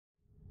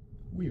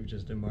We've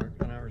just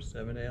embarked on our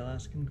 7-day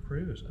Alaskan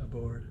cruise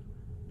aboard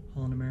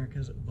Holland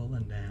America's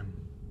Voyage.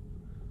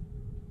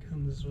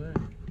 Come this way.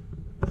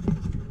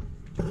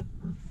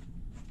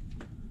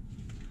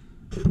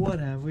 What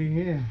have we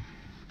here?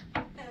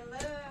 Hello.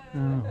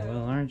 Oh,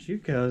 well, aren't you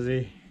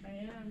cozy? I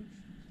am.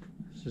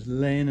 Just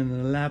laying in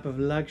the lap of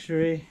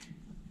luxury.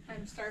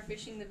 I'm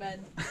starfishing the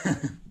bed.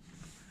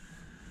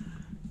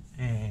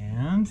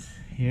 And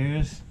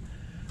here's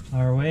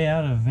our way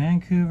out of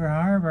Vancouver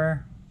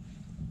Harbor.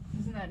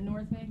 Isn't that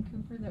North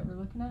Vancouver that we're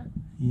looking at?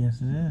 Yes,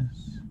 it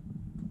is.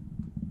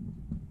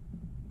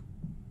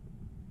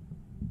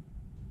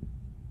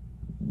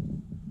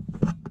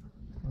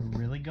 We're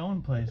really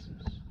going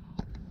places.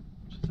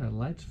 Just our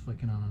lights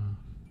flicking on and off.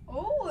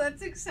 Oh,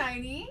 that's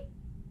exciting.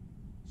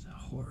 It's a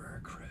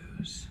horror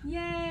cruise.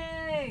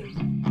 Yay!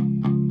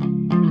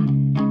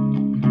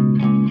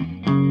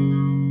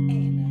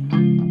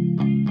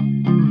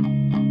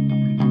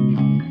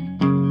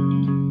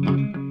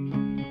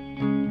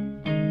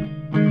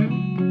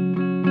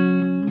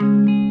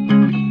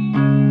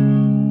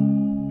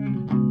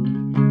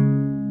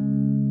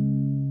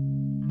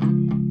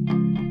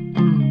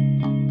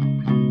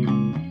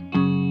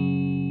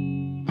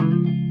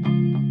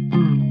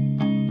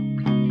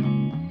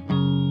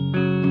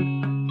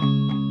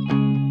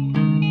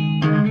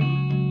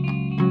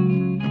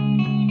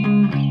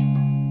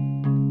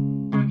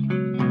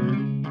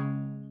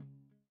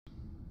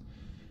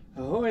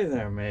 Ahoy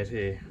there,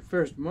 matey.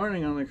 First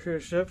morning on the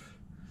cruise ship,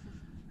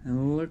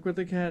 and look what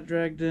the cat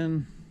dragged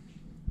in.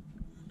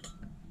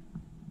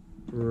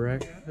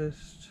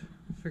 Breakfast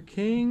for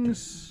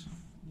kings.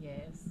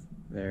 Yes.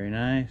 Very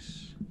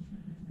nice.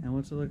 And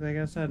what's it look like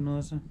outside,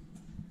 Melissa?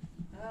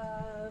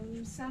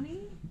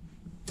 Sunny?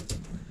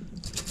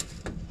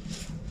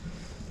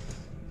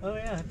 Oh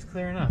yeah, it's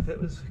clearing up. It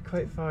was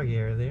quite foggy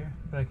earlier,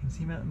 but I can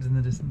see mountains in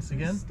the distance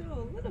again. There's still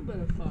a little bit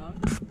of fog.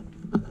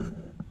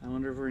 I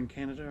wonder if we're in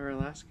Canada or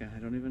Alaska. I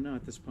don't even know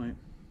at this point.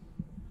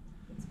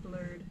 It's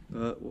blurred.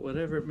 But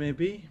whatever it may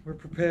be, we're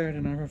prepared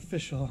in our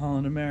official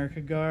Holland America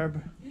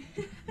garb.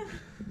 I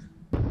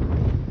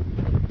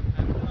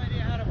have no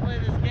idea how to play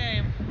this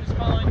game. I'm just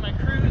following my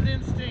cruise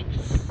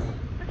instincts.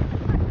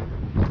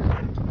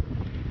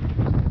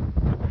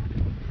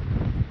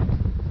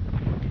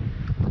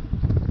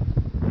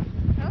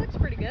 That looks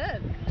pretty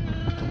good.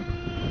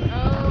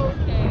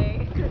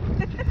 Okay.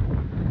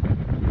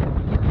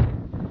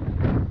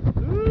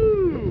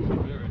 Ooh!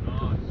 Very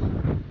nice.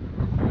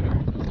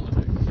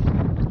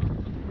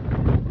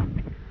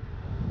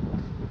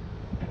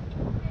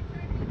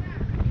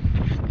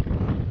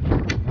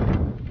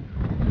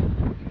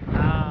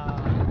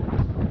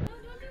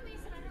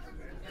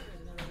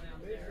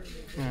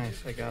 Nice,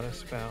 I got a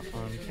spout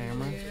on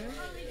camera.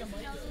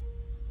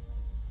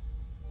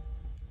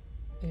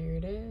 There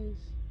it is.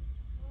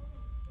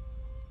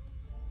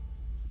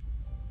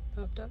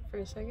 Popped up for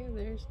a second.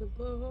 There's the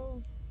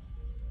blowhole.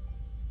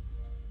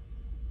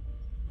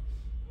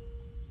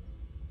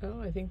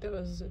 Oh, I think that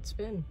was its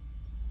spin.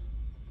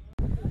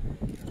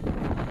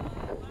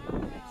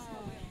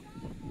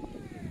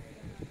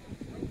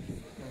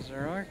 Those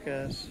are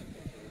orcas.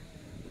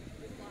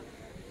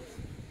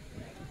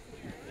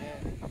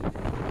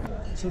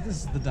 So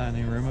this is the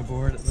dining room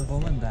aboard the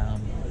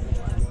Voyage.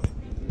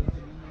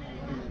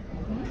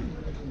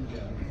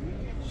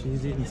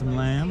 She's eating some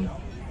lamb.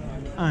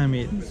 I'm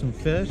eating some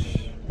fish.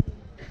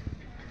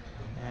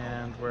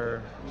 And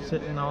we're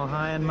sitting all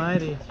high and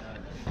mighty.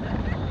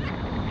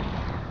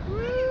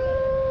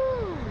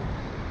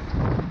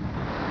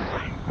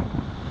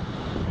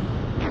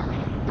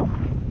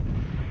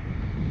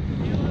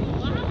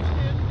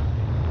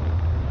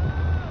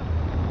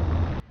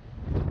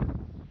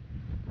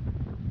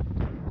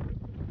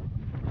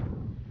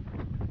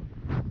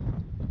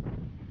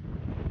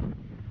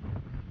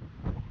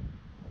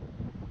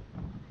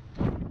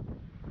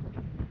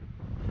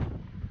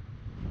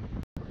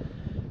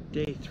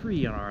 Day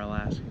 3 on our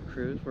Alaska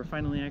cruise. We're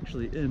finally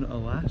actually in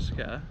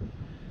Alaska,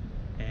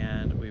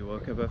 and we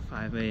woke up at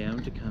 5 a.m.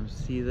 to come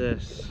see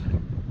this.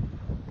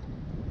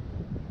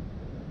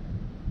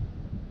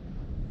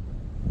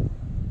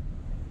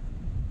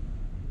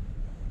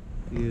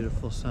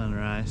 Beautiful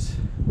sunrise.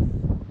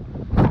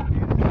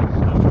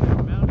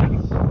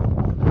 Mountains.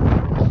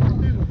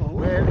 Beautiful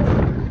wind.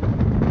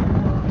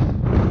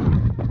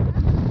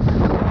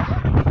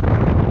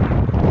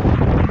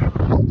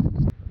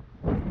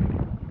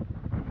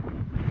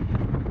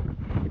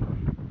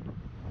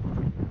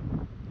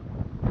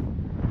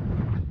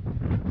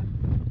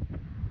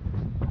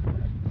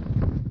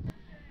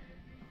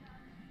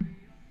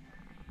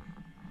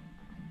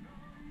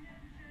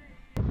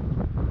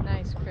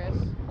 Nice, Chris.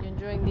 You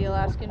enjoying the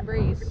Alaskan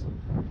breeze?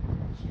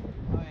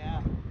 Oh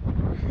yeah.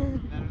 Better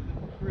than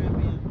the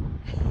Caribbean.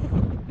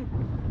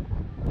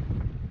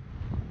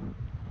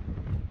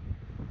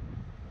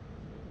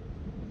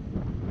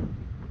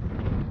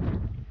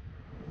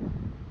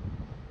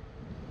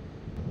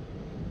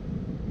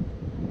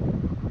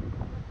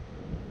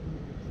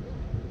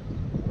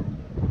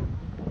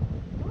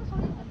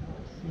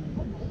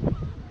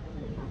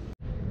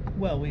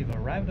 Well, we've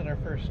arrived at our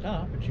first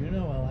stop,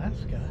 Juneau,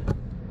 Alaska.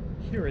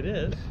 Here it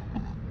is.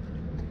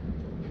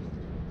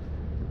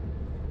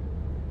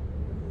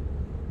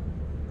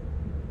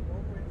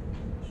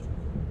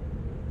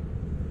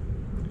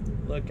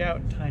 Look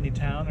out, tiny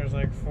town. There's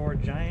like 4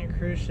 giant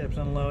cruise ships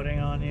unloading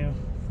on you.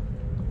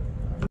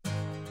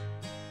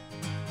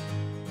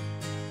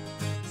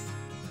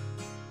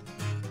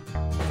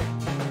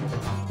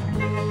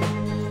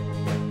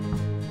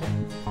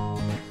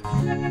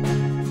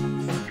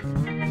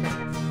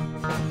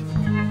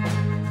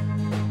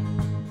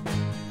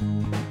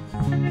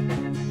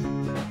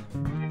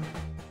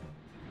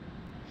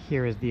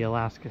 Here is the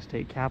Alaska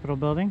State Capitol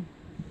building.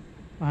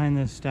 Behind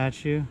this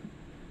statue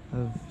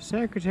of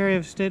Secretary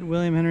of State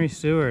William Henry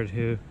Seward,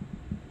 who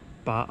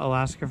bought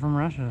Alaska from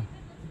Russia.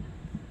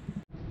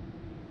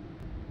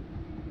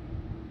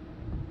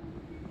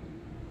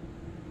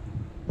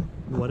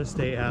 What a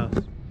state house.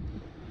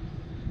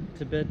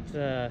 It's a bit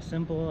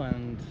simple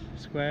and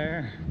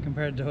square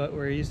compared to what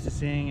we're used to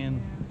seeing in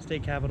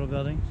state capitol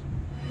buildings.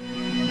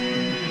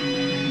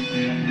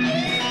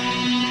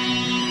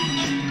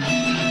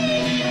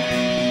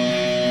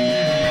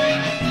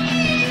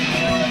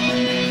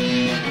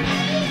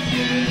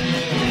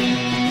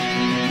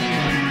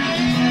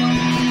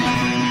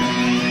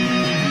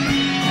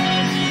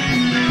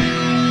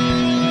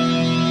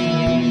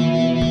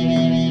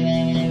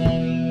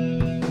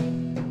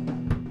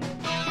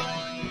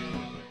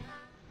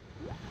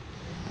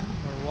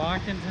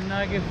 Walking to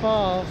Nugget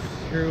Falls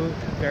through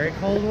very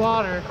cold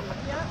water.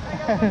 Yep, I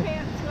got my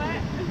pants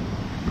wet.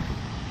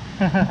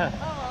 Oh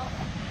well.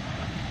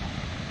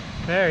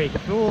 Very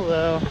cool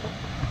though.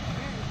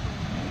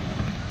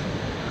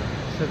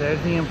 So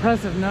there's the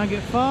impressive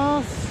Nugget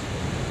Falls,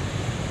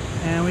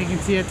 and we can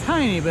see a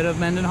tiny bit of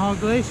Mendenhall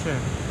Glacier.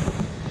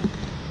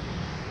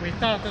 We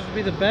thought this would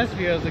be the best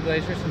view of the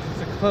glacier since it's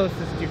the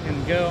closest you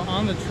can go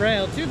on the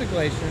trail to the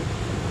glacier.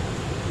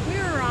 We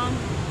were wrong.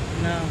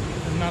 No,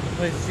 it's not the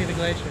place to see the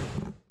glacier.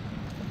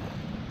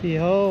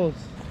 Behold,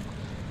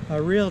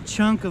 a real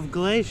chunk of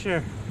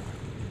glacier.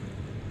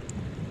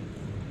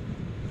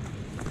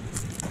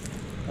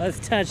 Let's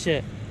touch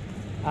it.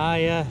 Ah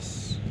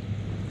yes,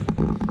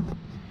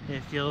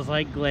 it feels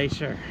like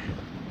glacier.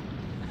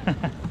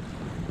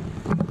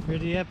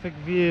 Pretty epic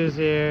views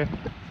here.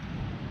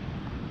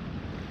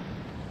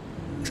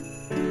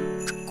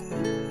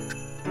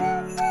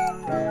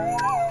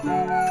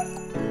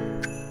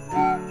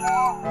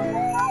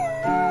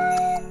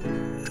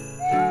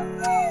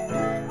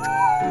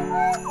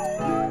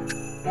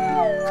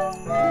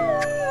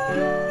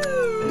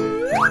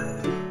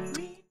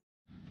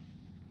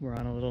 We're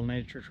on a little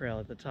nature trail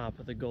at the top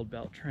of the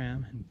Goldbelt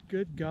Tram, and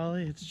good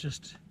golly, it's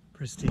just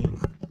pristine.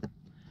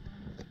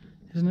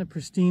 Isn't it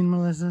pristine,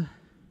 Melissa?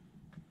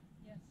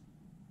 Yes.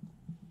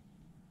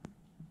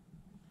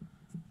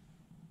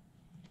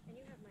 And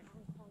you have my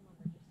on-call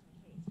number just in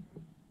case,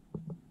 right?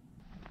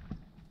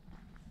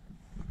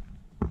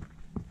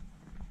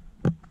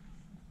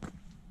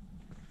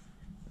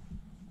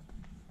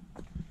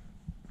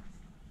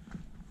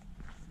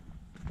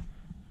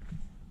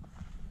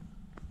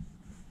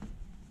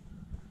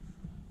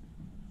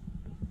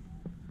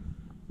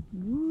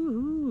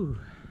 Woo!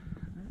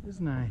 That is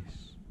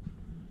nice.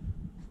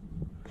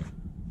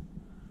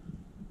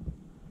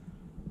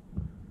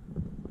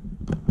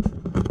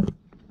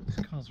 This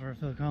calls for a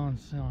Phil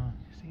Collins song.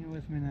 Sing it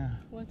with me now.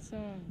 What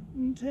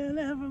song? Tell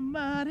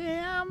everybody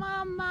I'm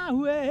on my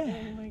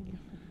way. Oh my god.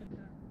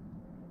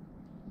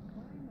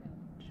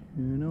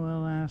 Juneau,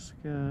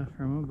 Alaska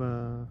from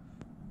above.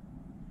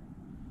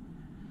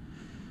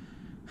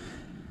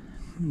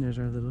 And there's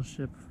our little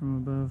ship from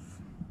above.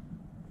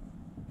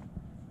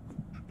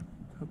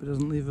 Hope it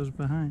doesn't leave us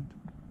behind.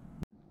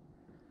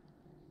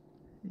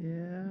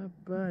 Yeah,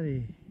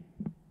 buddy.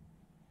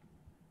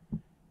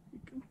 You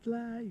can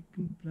fly, you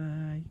can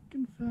fly, you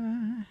can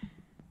fly.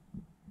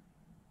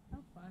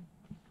 How fun.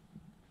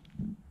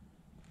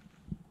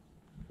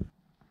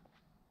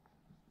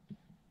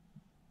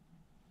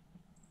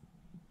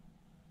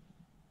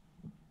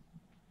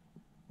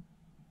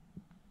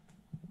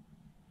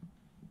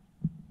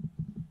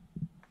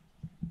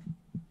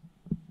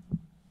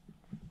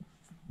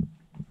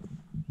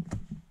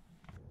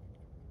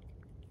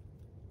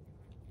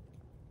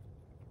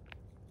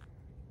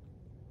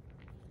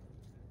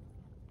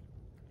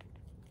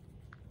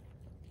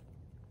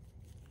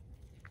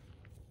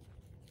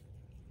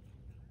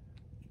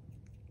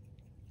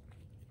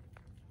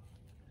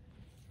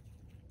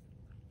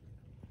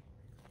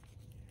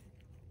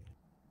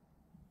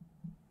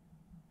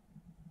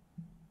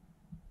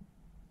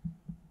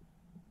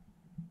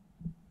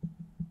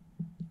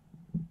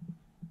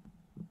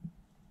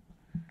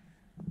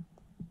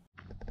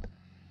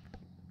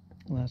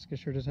 Alaska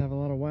sure does have a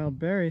lot of wild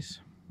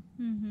berries.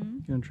 Mm-hmm.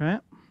 You gonna try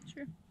it?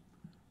 Sure.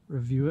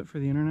 Review it for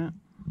the internet?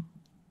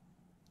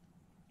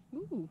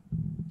 Ooh,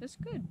 that's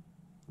good.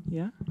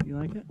 Yeah? You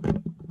like it?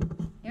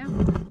 Yeah.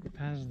 It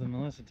passes the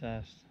Melissa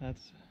test.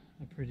 That's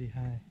a pretty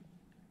high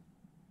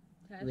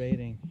Test.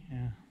 rating.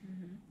 Yeah.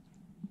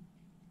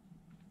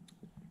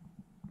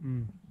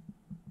 Mm-hmm.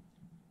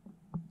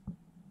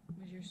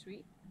 are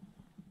sweet.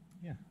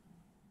 Yeah.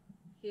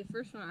 The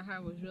first one I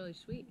had was really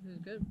sweet. It was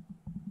good.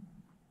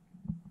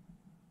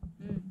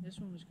 This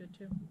one was good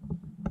too.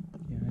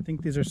 Yeah, I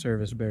think these are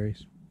service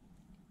berries.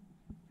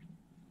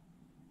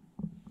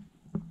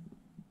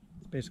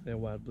 It's basically a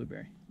wild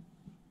blueberry.